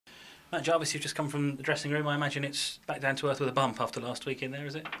Matt Jarvis, you've just come from the dressing room. I imagine it's back down to earth with a bump after last week in there,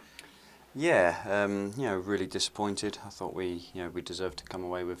 is it? Yeah, really disappointed. I thought we deserved to come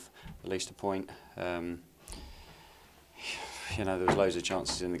away with at least a point. There was loads of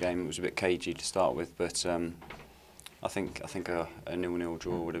chances in the game. It was a bit cagey to start with, but I think a 0-0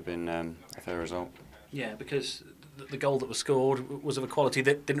 draw would have been a fair result. Yeah, because the goal that was scored was of a quality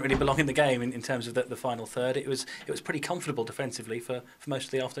that didn't really belong in the game in terms of the final third. It was pretty comfortable defensively for most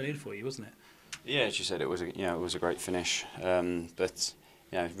of the afternoon for you, wasn't it? Yeah, as you said, it was a great finish, but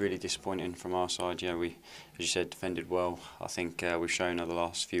really disappointing from our side. We, as you said, defended well. I think we've shown over the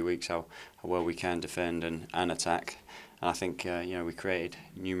last few weeks how well we can defend and attack. And I think we created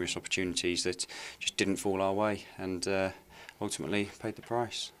numerous opportunities that just didn't fall our way, and ultimately paid the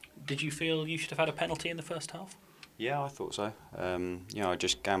price. Did you feel you should have had a penalty in the first half? Yeah, I thought so. I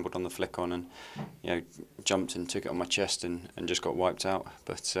just gambled on the flick on and jumped and took it on my chest and just got wiped out.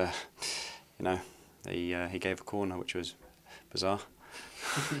 But he gave a corner, which was bizarre.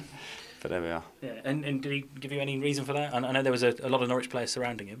 But there we are. Yeah, and did he give you any reason for that? I know there was a lot of Norwich players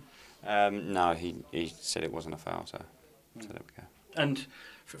surrounding him. No, he said it wasn't a foul, so there we go. And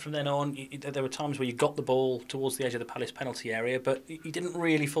from then on, there were times where you got the ball towards the edge of the Palace penalty area, but you didn't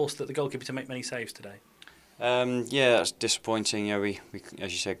really force the goalkeeper to make many saves today. Yeah, that's disappointing. We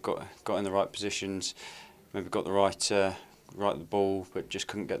as you said, got in the right positions, maybe got the right the ball, but just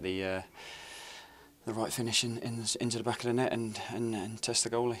couldn't get the right finish into the back of the net and test the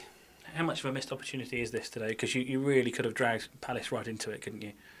goalie. How much of a missed opportunity is this today? Because you really could have dragged Palace right into it, couldn't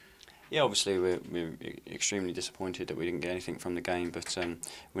you? Yeah, obviously we're extremely disappointed that we didn't get anything from the game, but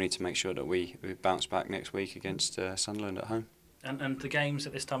we need to make sure that we bounce back next week against Sunderland at home. And the games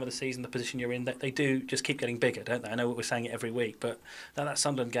at this time of the season, the position you're in, they do just keep getting bigger, don't they? I know we're saying it every week, but that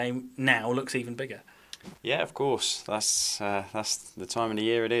Sunderland game now looks even bigger. Yeah, of course. That's the time of the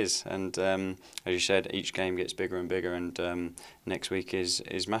year it is, and as you said, each game gets bigger and bigger, and next week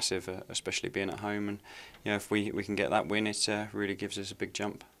is massive, especially being at home. And if we can get that win, it really gives us a big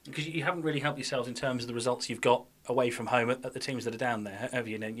jump. Because you haven't really helped yourselves in terms of the results you've got away from home at the teams that are down there, have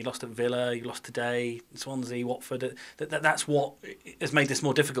you? You lost at Villa, you lost today, Swansea, Watford. That's what has made this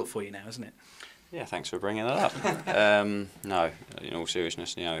more difficult for you now, isn't it? Yeah, thanks for bringing that up. No, in all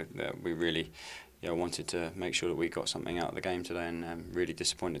seriousness, we really wanted to make sure that we got something out of the game today, and really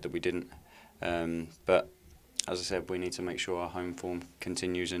disappointed that we didn't. But as I said, we need to make sure our home form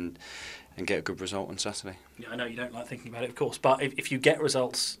continues and get a good result on Saturday. Yeah, I know you don't like thinking about it, of course, but if you get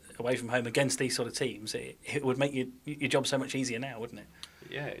results away from home against these sort of teams, it would make your job so much easier now, wouldn't it?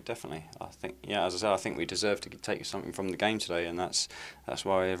 Yeah, definitely. I think, as I said, I think we deserve to take something from the game today, and that's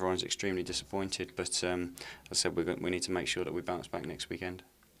why everyone's extremely disappointed. But as I said, we need to make sure that we bounce back next weekend.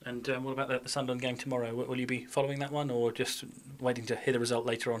 And what about the Sunderland game tomorrow? Will you be following that one, or just waiting to hear the result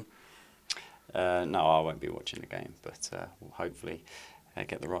later on? No, I won't be watching the game, but we'll hopefully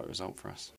get the right result for us.